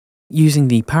Using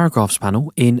the Paragraphs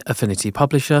panel in Affinity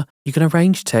Publisher, you can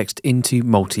arrange text into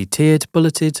multi-tiered,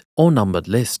 bulleted, or numbered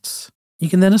lists. You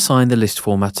can then assign the list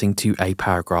formatting to a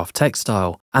paragraph text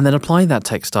style, and then apply that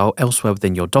text style elsewhere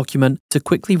within your document to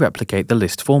quickly replicate the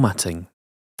list formatting.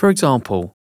 For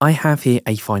example, I have here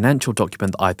a financial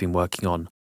document that I've been working on,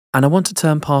 and I want to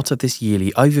turn part of this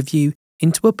yearly overview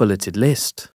into a bulleted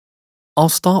list. I'll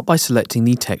start by selecting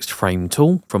the Text Frame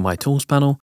tool from my Tools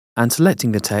panel and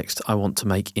selecting the text I want to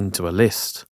make into a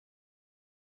list.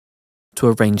 To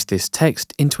arrange this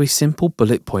text into a simple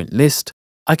bullet point list,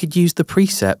 I could use the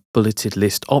preset Bulleted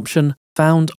List option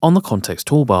found on the Context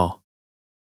toolbar.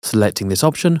 Selecting this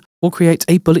option will create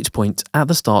a bullet point at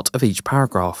the start of each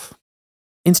paragraph.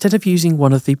 Instead of using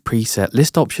one of the preset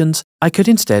list options, I could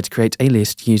instead create a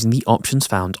list using the options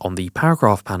found on the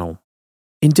Paragraph panel.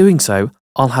 In doing so,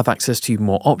 I'll have access to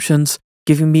more options,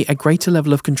 giving me a greater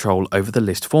level of control over the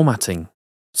list formatting.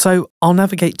 So I'll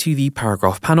navigate to the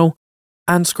Paragraph panel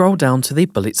and scroll down to the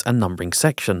Bullets and Numbering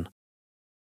section.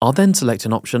 I'll then select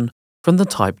an option from the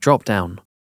Type drop-down.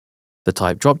 The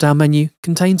Type drop-down menu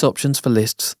contains options for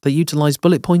lists that utilize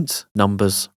bullet points,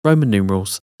 numbers, Roman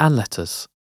numerals, and letters.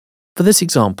 For this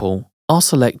example, I'll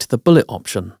select the Bullet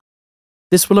option.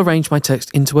 This will arrange my text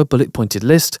into a bullet-pointed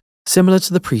list similar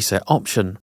to the preset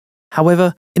option.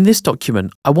 However, in this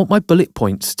document, I want my bullet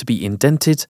points to be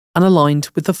indented and aligned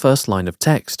with the first line of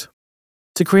text.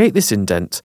 To create this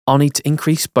indent, I'll need to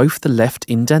increase both the left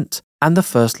indent and the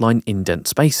first line indent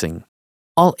spacing.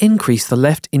 I'll increase the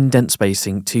left indent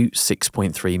spacing to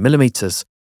 6.3 mm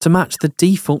to match the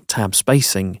default tab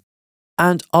spacing,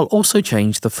 and I'll also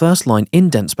change the first line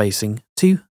indent spacing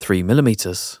to 3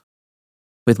 mm.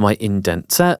 With my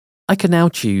indent set, I can now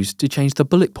choose to change the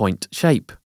bullet point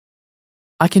shape.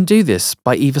 I can do this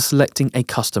by either selecting a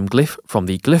custom glyph from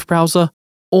the glyph browser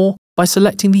or by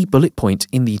selecting the bullet point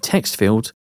in the text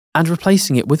field and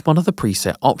replacing it with one of the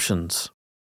preset options.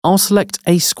 I'll select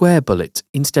a square bullet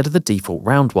instead of the default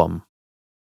round one.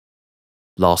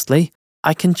 Lastly,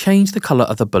 I can change the color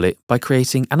of the bullet by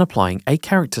creating and applying a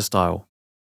character style.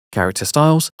 Character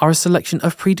styles are a selection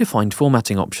of predefined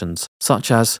formatting options,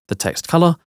 such as the text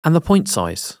color and the point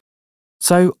size.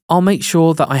 So I'll make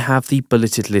sure that I have the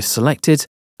bulleted list selected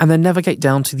and then navigate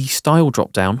down to the Style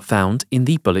drop-down found in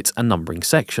the Bullets and Numbering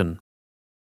section.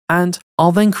 And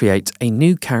I'll then create a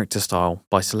new character style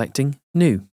by selecting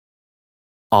New.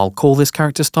 I'll call this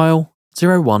character style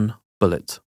 01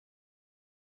 Bullet.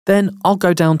 Then I'll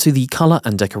go down to the Color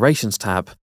and Decorations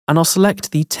tab and I'll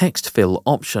select the Text Fill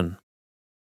option.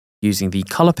 Using the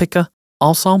color picker,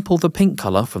 I'll sample the pink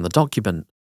color from the document,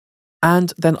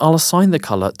 and then I'll assign the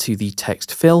color to the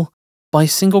text fill by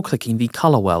single-clicking the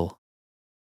color well.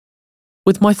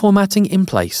 With my formatting in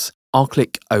place, I'll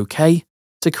click OK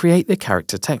to create the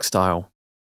character text style.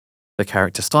 The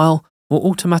character style will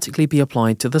automatically be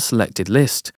applied to the selected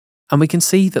list, and we can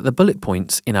see that the bullet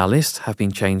points in our list have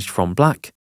been changed from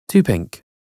black to pink.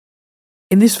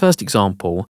 In this first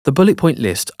example, the bullet point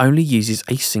list only uses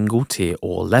a single tier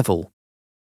or level.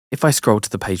 If I scroll to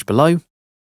the page below,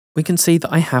 we can see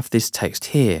that I have this text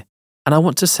here, and I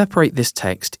want to separate this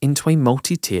text into a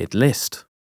multi-tiered list.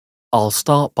 I'll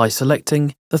start by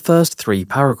selecting the first 3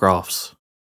 paragraphs,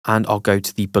 and I'll go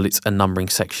to the Bullets and Numbering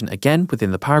section again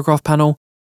within the Paragraph panel,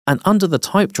 and under the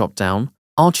Type drop-down,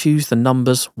 I'll choose the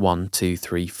numbers 1, 2,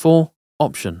 3, 4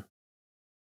 option.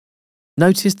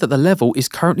 Notice that the level is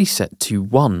currently set to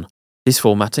 1. This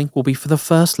formatting will be for the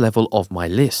first level of my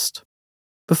list.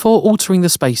 Before altering the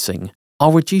spacing,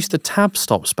 I'll reduce the tab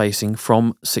stop spacing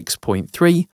from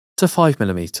 6.3 to 5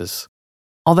 mm.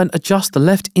 I'll then adjust the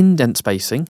left indent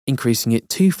spacing, increasing it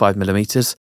to 5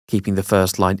 mm, keeping the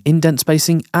first line indent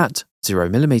spacing at 0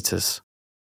 mm.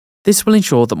 This will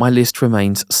ensure that my list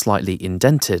remains slightly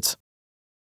indented.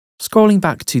 Scrolling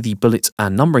back to the Bullets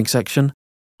and Numbering section,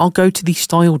 I'll go to the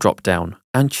Style drop-down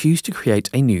and choose to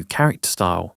create a new character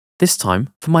style, this time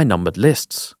for my numbered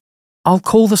lists. I'll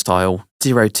call the style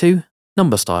 02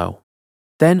 Number Style.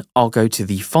 Then I'll go to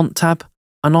the Font tab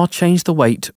and I'll change the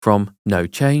weight from No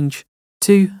Change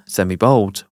to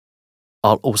Semi-Bold.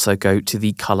 I'll also go to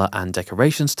the Color and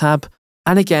Decorations tab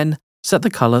and again set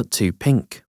the color to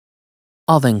pink.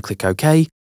 I'll then click OK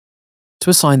to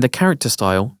assign the character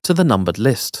style to the numbered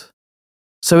list.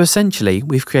 So essentially,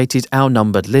 we've created our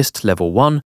numbered list level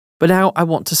 1, but now I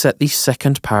want to set the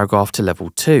second paragraph to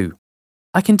level 2.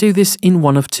 I can do this in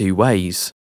one of 2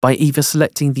 ways, by either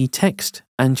selecting the text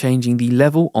and changing the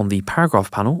level on the Paragraph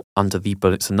panel under the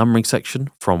Bullets and Numbering section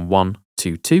from 1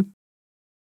 to 2,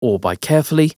 or by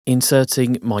carefully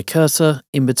inserting my cursor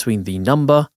in between the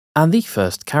number and the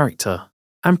first character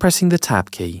and pressing the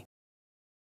Tab key.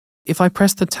 if I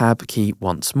press the Tab key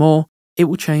once more, it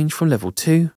will change from level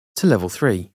 2 to level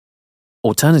 3.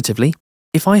 Alternatively,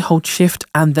 if I hold Shift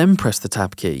and then press the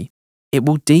Tab key, it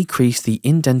will decrease the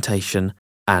indentation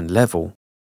and level.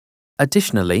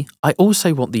 Additionally, I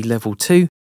also want the level 2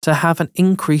 to have an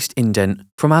increased indent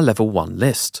from our level 1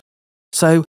 list.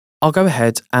 So I'll go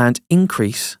ahead and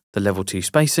increase the level 2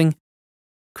 spacing,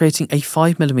 creating a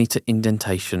 5mm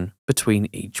indentation between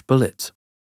each bullet.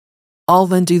 I'll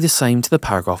then do the same to the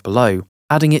paragraph below,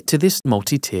 adding it to this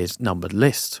multi-tiered numbered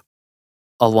list.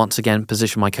 I'll once again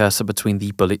position my cursor between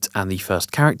the bullet and the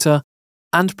first character,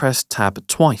 and press Tab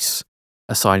twice,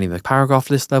 assigning the paragraph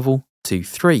list level to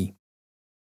 3.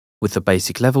 With the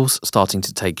basic levels starting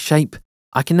to take shape,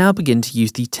 I can now begin to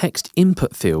use the text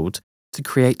input field to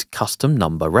create custom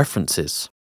number references.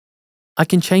 I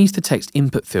can change the text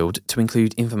input field to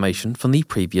include information from the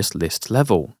previous list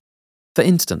level. For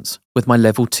instance, with my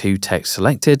level 2 text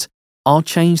selected, I'll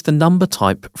change the number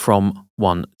type from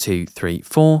 1, 2, 3,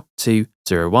 4 to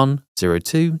 01,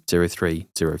 02, 03,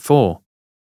 04.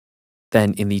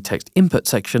 Then in the text input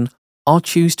section, I'll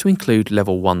choose to include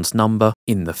level 1's number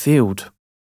in the field.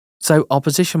 So I'll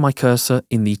position my cursor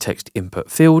in the text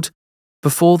input field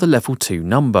before the level 2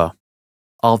 number.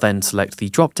 I'll then select the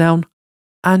drop-down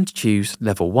and choose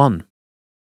level 1.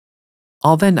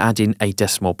 I'll then add in a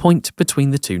decimal point between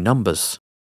the two numbers.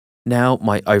 Now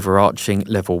my overarching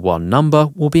level 1 number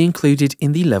will be included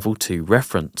in the level 2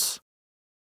 reference.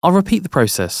 I'll repeat the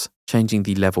process, changing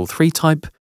the level 3 type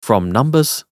from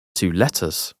numbers to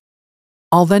letters.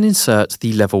 I'll then insert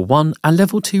the level 1 and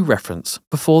level 2 reference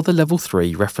before the level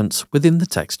 3 reference within the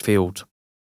text field,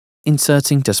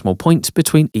 inserting decimal points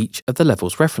between each of the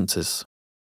level's references.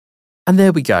 And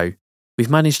there we go, we've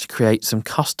managed to create some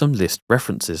custom list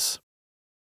references.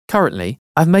 Currently,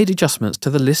 I've made adjustments to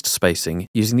the list spacing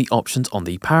using the options on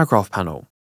the paragraph panel.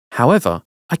 However,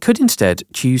 I could instead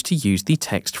choose to use the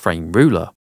text frame ruler.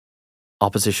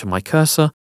 I'll position my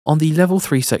cursor on the level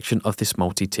 3 section of this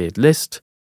multi-tiered list.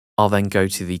 I'll then go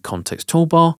to the context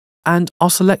toolbar and I'll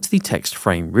select the text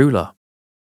frame ruler.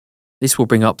 This will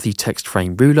bring up the text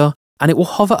frame ruler and it will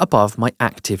hover above my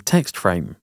active text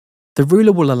frame. The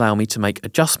ruler will allow me to make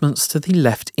adjustments to the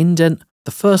left indent,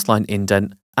 the first line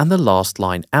indent, and the last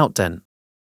line outdent.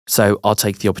 So I'll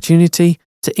take the opportunity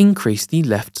to increase the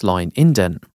left line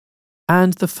indent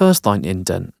and the first line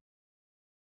indent.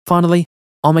 Finally,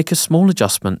 I'll make a small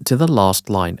adjustment to the last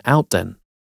line outdent.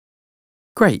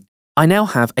 Great, I now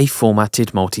have a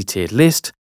formatted multi-tiered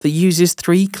list that uses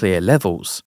 3 clear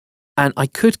levels. And I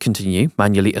could continue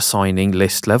manually assigning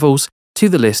list levels to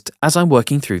the list as I'm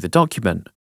working through the document.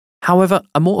 However,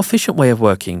 a more efficient way of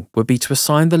working would be to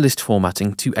assign the list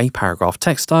formatting to a paragraph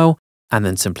text style and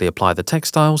then simply apply the text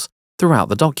styles throughout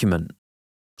the document.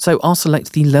 So I'll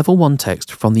select the level 1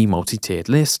 text from the multi-tiered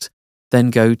list, then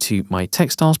go to my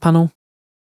text styles panel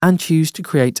and choose to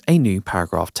create a new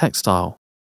paragraph text style.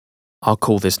 I'll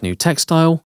call this new text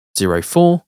style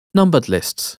 04 Numbered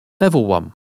Lists Level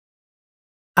 1.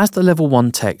 As the level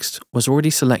 1 text was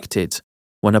already selected,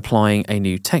 when applying a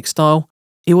new text style,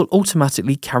 it will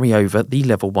automatically carry over the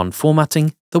level 1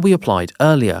 formatting that we applied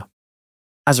earlier.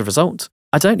 As a result,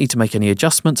 I don't need to make any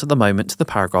adjustments at the moment to the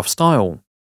paragraph style.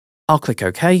 I'll click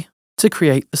OK to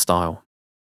create the style.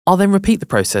 I'll then repeat the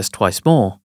process twice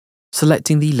more,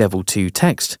 selecting the level 2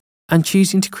 text and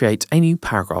choosing to create a new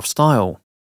paragraph style.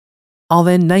 I'll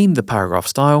then name the paragraph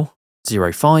style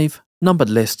 05 Numbered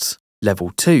Lists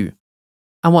Level 2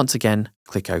 and once again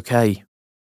click OK.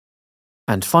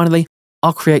 And finally,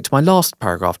 I'll create my last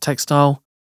paragraph text style,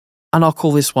 and I'll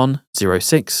call this one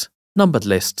 06 Numbered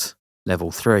Lists Level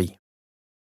 3.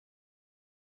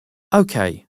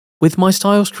 OK, with my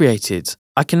styles created,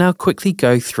 I can now quickly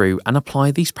go through and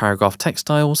apply these paragraph text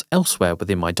styles elsewhere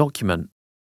within my document.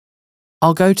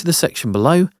 I'll go to the section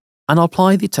below and I'll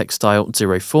apply the text style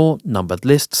 04 Numbered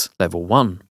Lists Level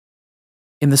 1.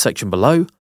 In the section below,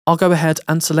 I'll go ahead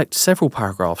and select several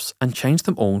paragraphs and change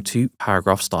them all to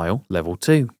paragraph style Level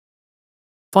 2.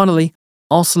 Finally,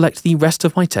 I'll select the rest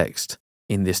of my text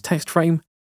in this text frame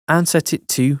and set it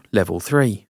to Level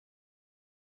 3.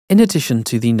 In addition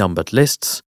to the numbered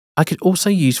lists, I could also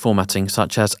use formatting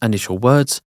such as initial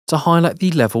words to highlight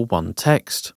the Level 1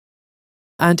 text.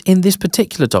 And in this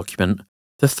particular document,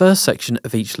 the first section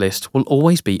of each list will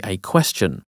always be a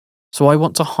question, so I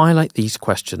want to highlight these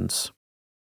questions.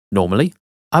 Normally,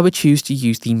 I would choose to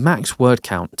use the max word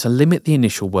count to limit the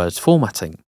initial words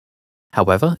formatting.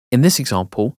 However, in this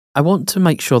example, I want to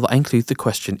make sure that I include the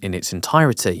question in its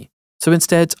entirety. So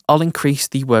instead, I'll increase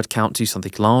the word count to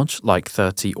something large, like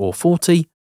 30 or 40,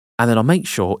 and then I'll make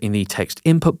sure in the text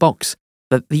input box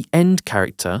that the end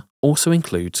character also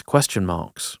includes question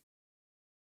marks.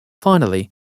 Finally,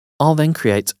 I'll then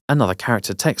create another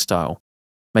character text style,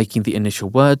 making the initial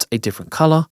words a different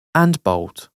color and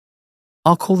bold.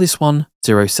 I'll call this one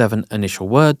 07 initial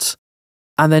words,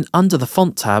 and then under the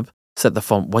font tab, set the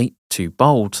font weight to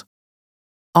bold.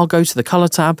 I'll go to the color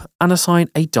tab and assign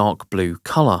a dark blue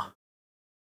color.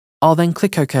 I'll then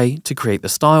click OK to create the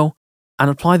style and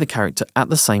apply the character at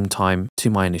the same time to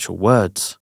my initial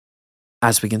words.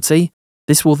 As we can see,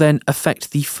 this will then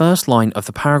affect the first line of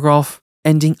the paragraph,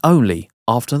 ending only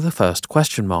after the first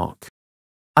question mark.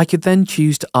 I could then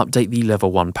choose to update the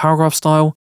level 1 paragraph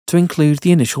style to include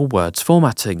the initial words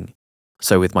formatting.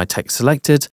 So with my text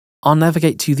selected, I'll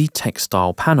navigate to the text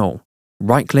style panel,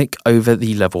 right-click over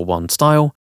the level 1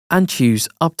 style, and choose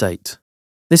Update.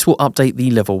 This will update the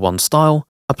level 1 style,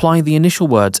 applying the initial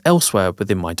words elsewhere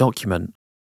within my document.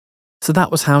 So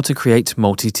that was how to create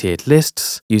multi-tiered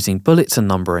lists using bullets and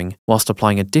numbering whilst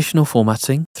applying additional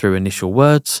formatting through initial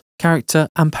words, character,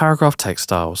 and paragraph text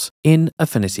styles in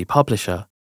Affinity Publisher.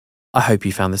 I hope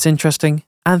you found this interesting,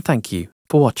 and thank you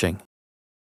for watching.